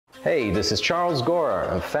Hey, this is Charles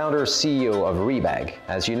Gorra, I'm founder CEO of Rebag.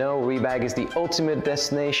 As you know, Rebag is the ultimate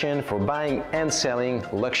destination for buying and selling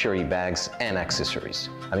luxury bags and accessories.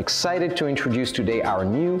 I'm excited to introduce today our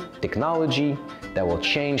new technology that will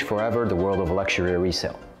change forever the world of luxury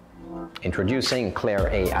resale. Introducing Clair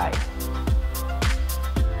AI.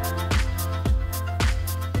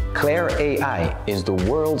 Clair AI is the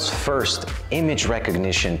world's first image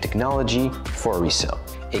recognition technology for resale.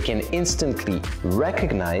 It can instantly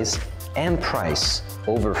recognize and price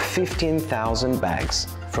over 15,000 bags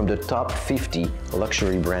from the top 50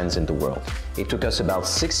 luxury brands in the world. It took us about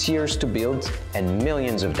 6 years to build and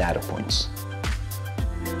millions of data points.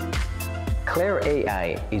 Clair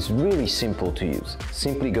AI is really simple to use.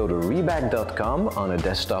 Simply go to rebag.com on a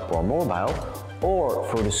desktop or mobile, or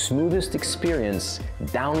for the smoothest experience,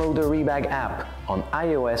 download the Rebag app on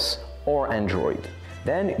iOS or Android.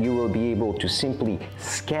 Then you will be able to simply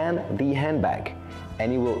scan the handbag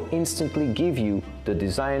and it will instantly give you the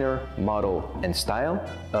designer, model and style,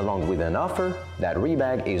 along with an offer that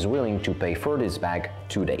Rebag is willing to pay for this bag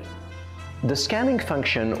today. The scanning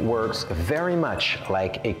function works very much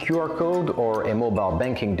like a QR code or a mobile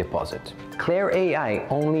banking deposit. Clair AI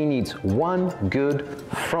only needs one good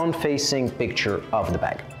front-facing picture of the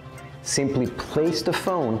bag. Simply place the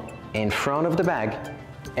phone in front of the bag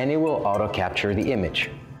and it will auto-capture the image.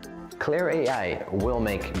 Clair AI will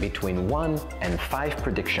make between 1 and 5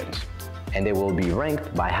 predictions, and they will be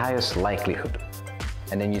ranked by highest likelihood.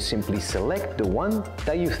 And then you simply select the one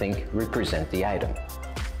that you think represents the item.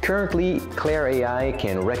 Currently, Clair AI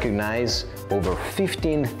can recognize over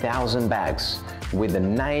 15,000 bags with a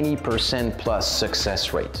 90% plus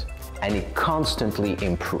success rate, and it constantly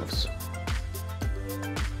improves.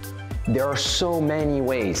 There are so many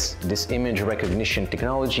ways this image recognition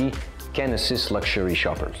technology can assist luxury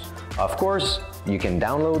shoppers. Of course, you can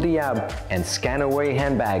download the app and scan away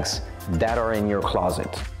handbags that are in your closet.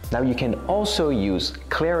 Now you can also use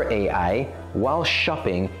Clair AI while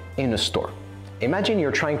shopping in a store. Imagine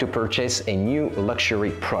you're trying to purchase a new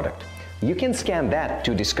luxury product. You can scan that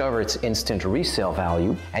to discover its instant resale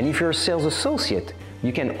value, and if you're a sales associate,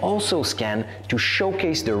 you can also scan to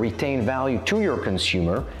showcase the retained value to your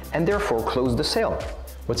consumer and therefore close the sale.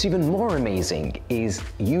 What's even more amazing is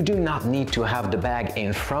you do not need to have the bag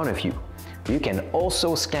in front of you. You can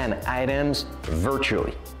also scan items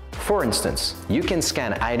virtually. For instance, you can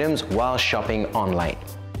scan items while shopping online,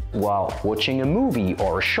 while watching a movie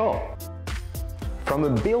or a show, from a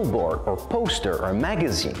billboard or poster or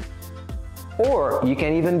magazine. Or you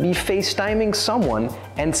can even be FaceTiming someone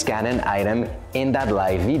and scan an item in that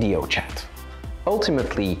live video chat.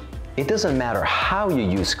 Ultimately, it doesn't matter how you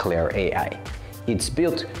use Clair AI. It's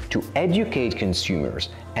built to educate consumers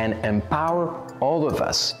and empower all of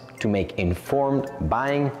us to make informed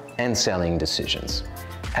buying and selling decisions.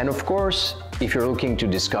 And of course, if you're looking to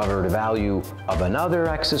discover the value of another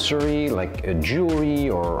accessory like a jewelry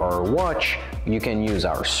or a watch, you can use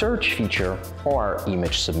our search feature or our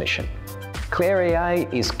image submission. Clair AI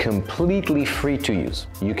is completely free to use.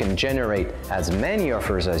 You can generate as many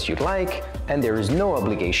offers as you'd like, and there is no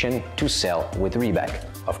obligation to sell with Rebag.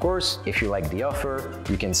 Of course, if you like the offer,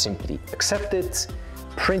 you can simply accept it,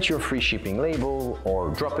 print your free shipping label, or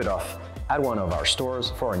drop it off at one of our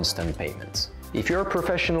stores for instant payments. If you're a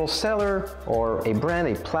professional seller or a brand,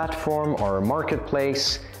 a platform, or a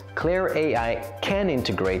marketplace, Clair AI can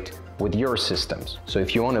integrate with your systems. So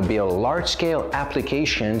if you want to build large-scale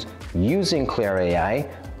applications using Clair AI,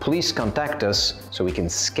 please contact us so we can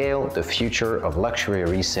scale the future of luxury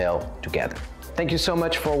resale together. Thank you so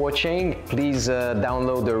much for watching. Please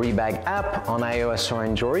download the Rebag app on iOS or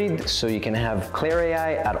Android so you can have Clair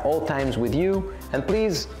AI at all times with you. And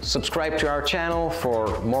please subscribe to our channel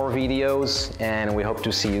for more videos, and we hope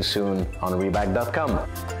to see you soon on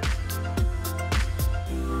rebag.com.